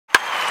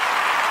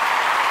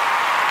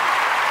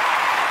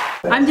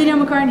I'm Danielle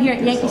McCartan here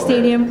at Yankee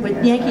Stadium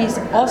with Yankees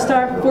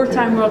All-Star,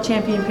 four-time world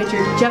champion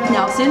pitcher Jeff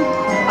Nelson.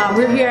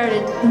 We're here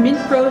at a Mint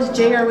Pros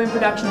J.R. Wynn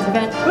Productions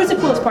event. What's the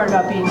coolest part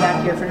about being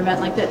back here for an event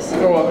like this?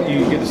 Well, you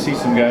get to see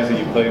some guys that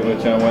you played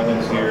with, John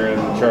Wetland's here,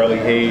 and Charlie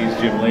Hayes,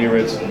 Jim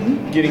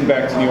Leyritz. Getting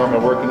back to New York, I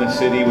work in the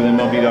city with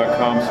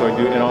MLB.com, so I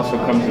do, and also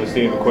come to the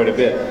stadium quite a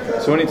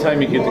bit. So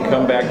anytime you get to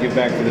come back, give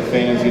back to the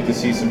fans, you get to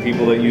see some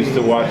people that used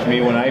to watch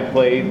me when I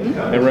played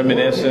and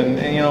reminisce, and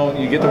you know,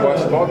 you get to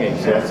watch the ball game,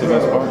 so that's the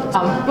best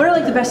part. What are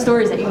like the best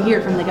stories that you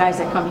hear from the guys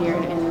that come here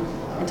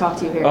and talk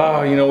to you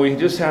here? You know, we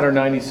just had our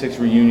 '96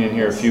 reunion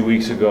here a few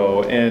weeks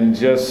ago, and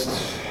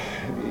just,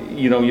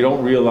 you know, you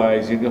don't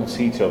realize, you don't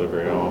see each other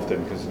very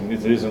often, because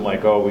it isn't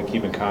like, oh, we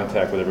keep in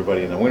contact with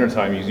everybody in the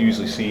wintertime. You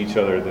usually see each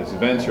other at these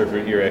events or if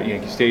you're here at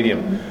Yankee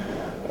Stadium.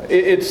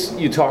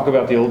 You talk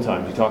about the old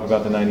times, you talk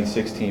about the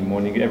 '96 team.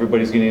 When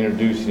everybody's getting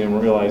introduced, you didn't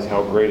realize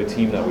how great a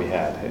team that we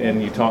had.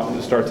 And you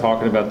start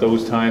talking about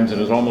those times, and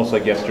it was almost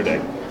like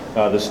yesterday.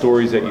 The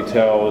stories that you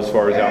tell as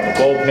far as out in the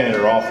bullpen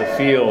or off the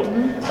field,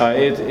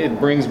 it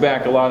brings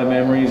back a lot of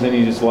memories, and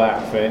you just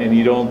laugh,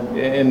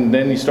 and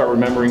then you start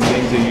remembering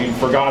things that you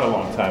forgot a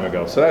long time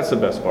ago. So that's the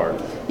best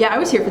part. Yeah, I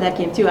was here for that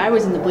game too. I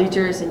was in the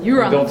bleachers, and you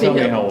were on the field. Don't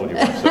tell me how old you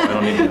were, so I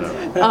don't need to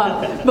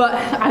know. But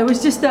I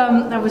was just,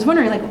 I was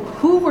wondering, like,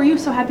 who were you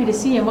so happy to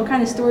see, and what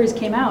kind of stories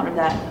came out of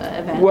that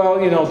event? Well,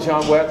 you know,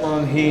 John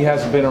Wetland, he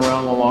hasn't been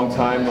around a long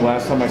time. The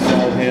last time I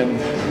saw him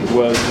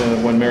was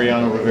when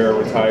Mariano Rivera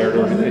retired,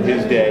 or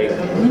his day.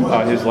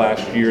 His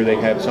last year, they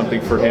had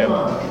something for him.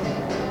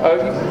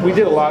 We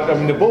did a lot. I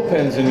mean, the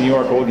bullpens in New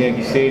York, Old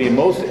Yankee Stadium,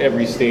 most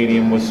every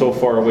stadium was so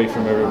far away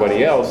from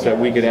everybody else that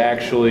we could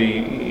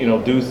actually, you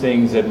know, do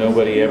things that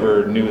nobody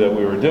ever knew that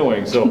we were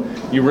doing. So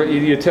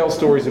you tell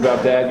stories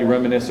about that. You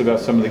reminisce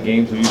about some of the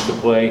games we used to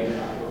play.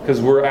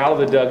 Because we're out of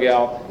the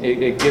dugout,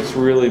 it gets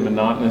really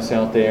monotonous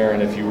out there,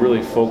 and if you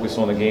really focus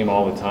on the game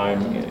all the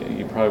time,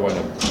 you probably wind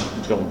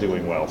up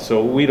doing well.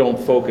 So we don't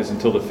focus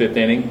until the 5th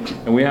inning,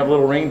 and we have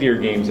little reindeer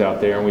games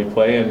out there, and we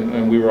play,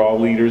 and we were all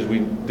leaders. We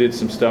did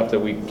some stuff that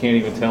we can't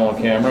even tell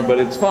on camera, but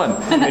it's fun,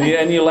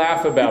 and you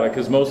laugh about it,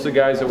 because most of the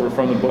guys that were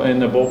in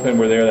the bullpen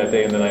were there that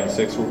day in the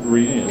 '96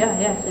 reunion.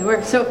 Yeah, they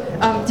were. So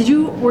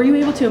were you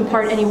able to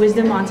impart any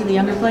wisdom onto the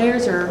younger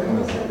players, or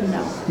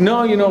no?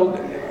 No, you know,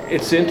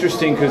 it's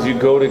interesting because you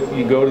go to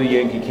the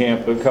Yankee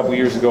camp. A couple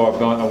years ago,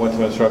 I went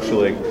to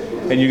Instructional League,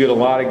 and you get a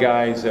lot of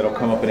guys that'll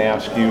come up and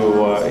ask you,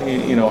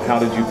 you know, how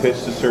did you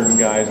pitch to certain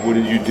guys? What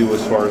did you do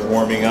as far as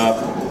warming up?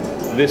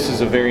 This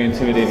is a very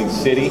intimidating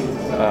city.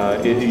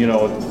 You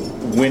know,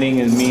 winning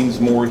means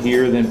more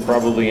here than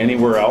probably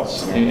anywhere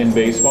else in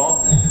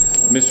baseball.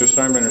 Mr.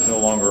 Steinbrenner is no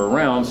longer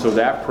around, so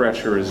that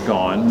pressure is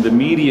gone. The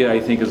media, I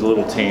think, is a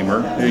little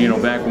tamer. You know,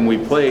 back when we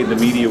played, the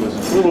media was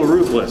a little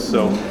ruthless.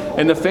 So,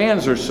 and the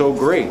fans are so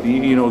great.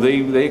 You know,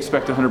 they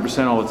expect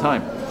 100% all the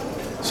time.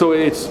 So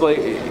it's like,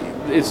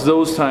 it's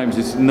those times.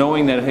 It's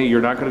knowing that, hey,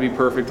 you're not going to be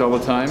perfect all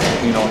the time.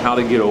 You know, how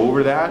to get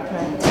over that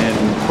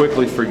and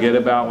quickly forget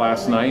about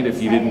last night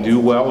if you didn't do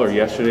well, or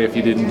yesterday if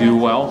you didn't do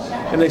well.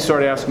 And they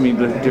start asking me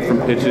the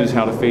different pitches,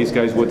 how to face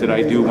guys, what did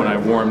I do when I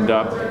warmed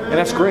up. And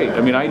that's great.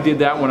 I mean, I did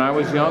that when I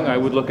was young. I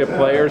would look at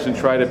players and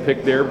try to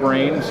pick their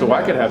brain so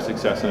I could have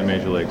success in the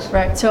major leagues.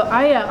 Right. So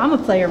I'm a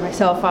player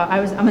myself.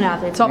 I'm an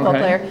athlete, softball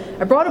player.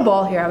 I brought a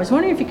ball here. I was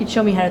wondering if you could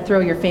show me how to throw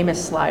your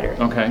famous slider.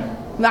 Okay.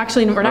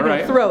 Actually, we're not going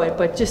to throw it,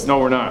 but just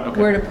we're not.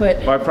 Okay. Where to put.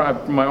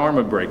 Well, my arm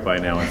would break by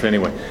now, if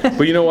anyway.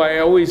 But you know, I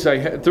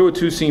threw a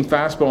two-seam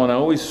fastball, and I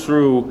always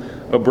threw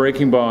a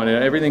breaking ball, and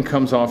everything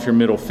comes off your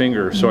middle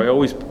finger. So I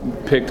always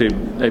picked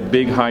a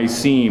big high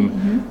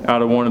seam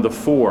out of one of the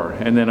four,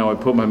 and then I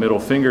would put my middle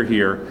finger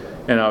here,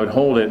 and I would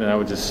hold it, and I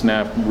would just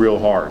snap real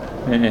hard.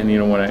 And you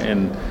know,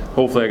 and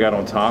hopefully I got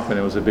on top, and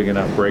it was a big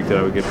enough break that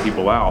I would get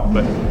people out.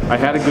 But I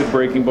had a good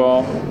breaking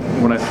ball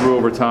when I threw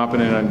over top,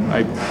 and then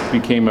I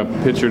became a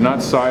pitcher,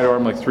 not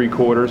sidearm, like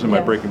 3/4, and my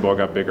breaking ball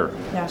got bigger.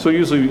 Yeah. So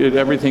usually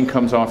everything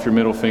comes off your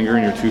middle finger,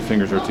 and your two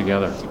fingers are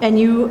together. And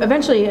you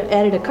eventually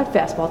added a cut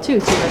fastball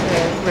too.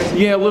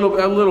 Yeah, a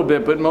little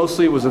bit, but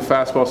mostly it was a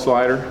fastball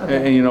slider,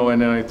 and you know,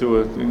 and then I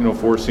threw a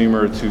four-seam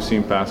or a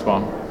two-seam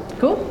fastball.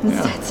 Cool.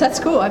 Yeah. That's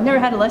cool. I've never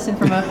had a lesson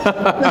from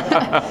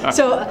a.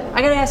 So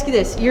I got to ask you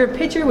this: you're a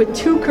pitcher with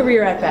 2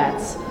 career at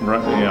bats.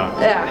 Right.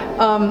 Yeah.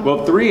 Yeah.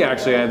 Well, 3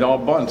 actually. I had all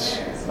bunts.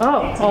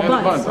 Oh, all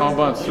bunts. All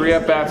bunts. 3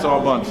 at bats, all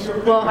bunts.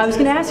 Well, I was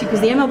going to ask you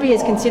because the MLB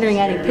is considering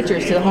adding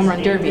pitchers to the home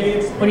run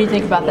derby. What do you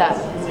think about that?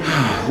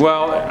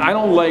 Well, I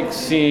don't like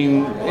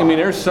seeing. I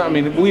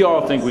mean, we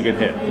all think we can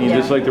hit.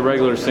 Just like the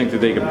regulars think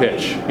that they can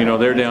pitch. You know,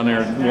 they're down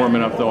there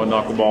warming up, throwing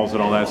knuckleballs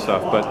and all that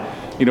stuff. But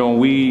you know,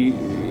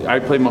 I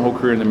played my whole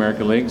career in the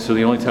American League, so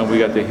the only time we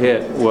got to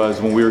hit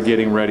was when we were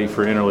getting ready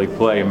for interleague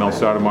play. And Mel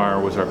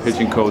Stoudemire was our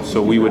pitching coach,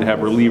 so we would have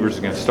relievers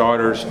against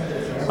starters.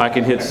 I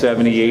can hit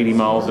 70, 80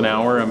 miles an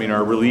hour. I mean,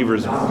 our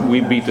relievers, we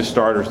beat the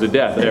starters to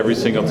death every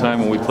single time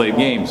when we played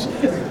games.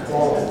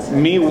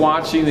 Me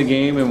watching the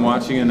game and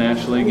watching a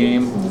National League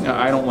game,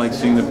 I don't like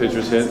seeing the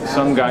pitchers hit.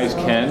 Some guys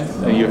can.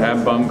 You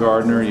have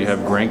Bumgarner, you have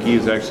Greinke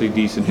is actually a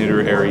decent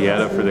hitter.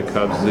 Arrieta for the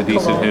Cubs is a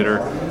decent hitter.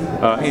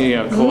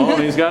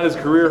 Cologne, he's got his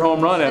career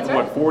home run at,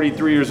 what,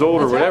 43 years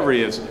old or whatever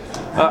he is.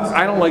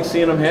 I don't like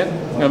seeing him hit.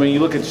 I mean, you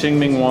look at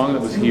Ming Wang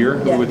that was here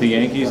with the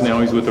Yankees, now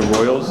he's with the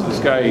Royals. This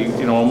guy,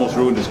 almost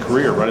ruined his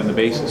career running the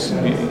bases.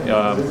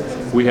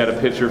 We had a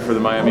pitcher for the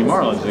Miami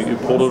Marlins. He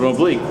pulled an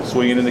oblique,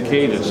 swinging in the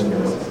cages.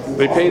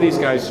 They pay these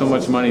guys so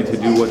much money to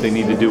do what they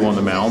need to do on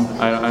the mound.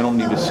 I don't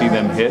need to see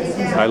them hit.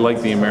 I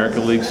like the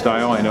American League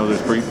style. I know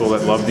there's people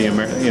that love the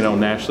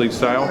National League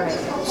style.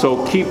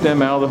 So keep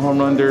them out of the home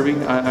run derby.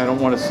 I don't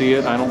want to see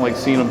it. I don't like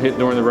seeing them hit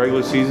during the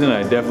regular season.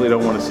 I definitely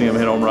don't want to see them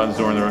hit home runs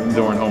during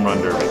home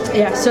run derby.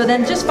 Yeah. So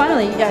then, just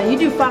finally, you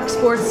do Fox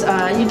Sports.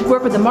 You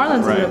work with the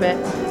Marlins a little bit.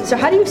 So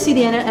how do you see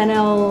the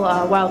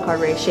NL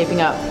wildcard race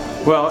shaping up?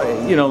 Well,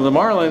 the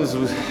Marlins,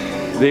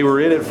 they were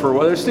in it for,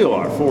 well, they still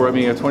are.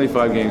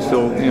 25 games,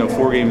 still,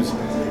 4 games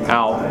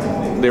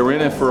out. They were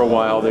in it for a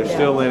while. They're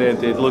still in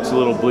it. It looks a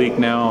little bleak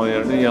now.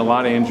 A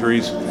lot of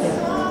injuries.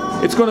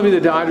 It's going to be the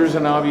Dodgers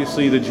and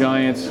obviously the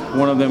Giants.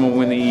 One of them will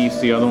win the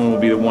East. The other one will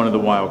be one of the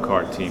wild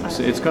card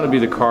teams. It's going to be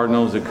the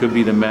Cardinals. It could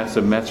be the Mets.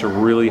 The Mets are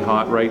really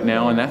hot right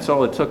now, and that's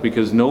all it took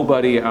because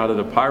nobody out of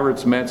the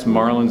Pirates, Mets,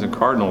 Marlins, and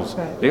Cardinals,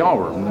 they all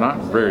were not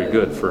very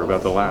good for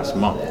about the last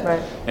month.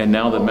 Right. And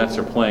now the Mets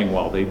are playing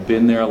well. They've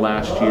been there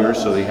last year,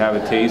 so they have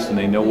a taste and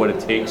they know what it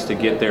takes to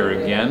get there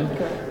again.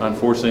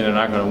 Unfortunately, they're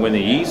not going to win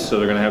the East, so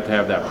they're going to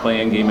have that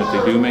play-in game if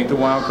they do make the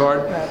wild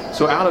card.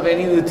 So out of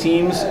any of the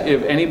teams,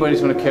 if anybody's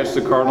going to catch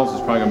the Cardinals, it's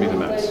probably going to be the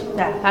Mets.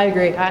 Yeah, I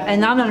agree.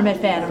 And I'm not a Met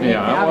fan.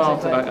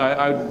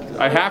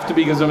 I have to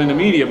be because I'm in the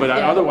media, but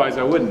otherwise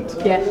I wouldn't.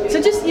 Yeah.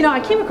 So just, I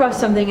came across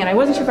something, and I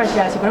wasn't sure if I should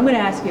ask you, but I'm going to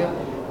ask you.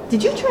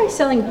 Did you try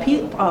selling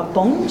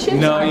bone chips?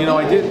 No,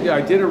 I did. I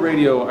did a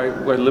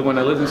radio. When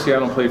I lived in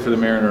Seattle and played for the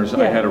Mariners,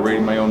 I had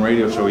my own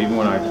radio show even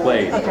when I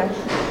played. Okay.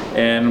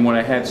 And when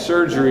I had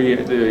surgery,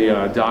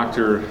 the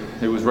doctor,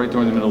 it was right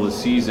during the middle of the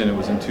season. It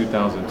was in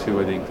 2002,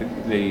 I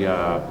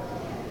think.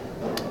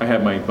 I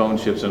had my bone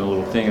chips in a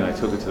little thing, and I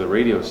took it to the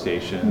radio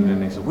station,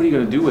 and they said, "What are you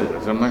going to do with it?" I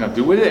said, "I'm not going to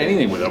do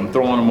anything with it. I'm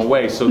throwing them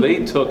away." So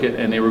they took it,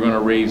 and they were going to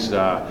raise.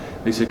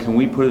 They said, "Can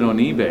we put it on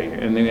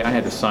eBay?" And then I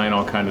had to sign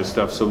all kinds of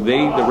stuff. So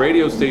the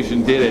radio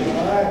station did it,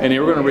 and they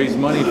were going to raise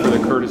money for the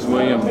Curtis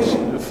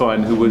Williams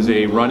Fund, who was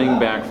a running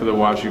back for the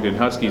Washington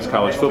Huskies.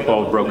 College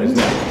football, broke his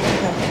neck,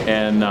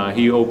 and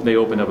they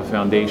opened up a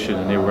foundation,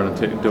 and they were going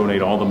to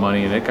donate all the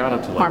money, and it got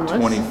up to like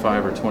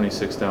 $25,000 or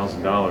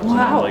 $26,000.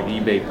 Wow. And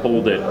eBay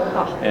pulled it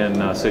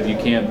and said you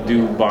can't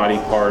do body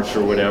parts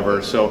or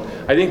whatever. So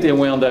I think they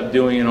wound up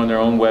doing it on their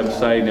own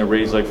website, and they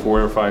raised like $4,000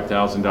 or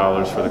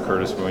 $5,000 for the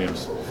Curtis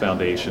Williams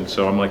Foundation.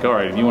 So I'm like, all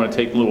right, if you want to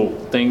take little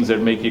things that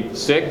make you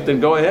sick, then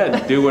go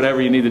ahead, do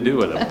whatever you need to do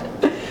with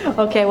them.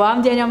 Okay, well,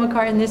 I'm Danielle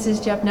McCartan, this is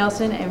Jeff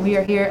Nelson, and we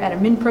are here at a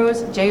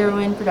MinPros J.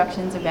 Irwin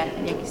Productions event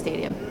at Yankee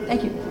Stadium.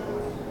 Thank you.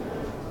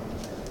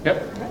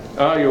 Yep.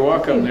 Oh, you're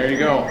welcome. There you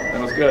go.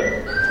 That was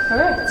good. All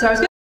right, so I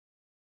was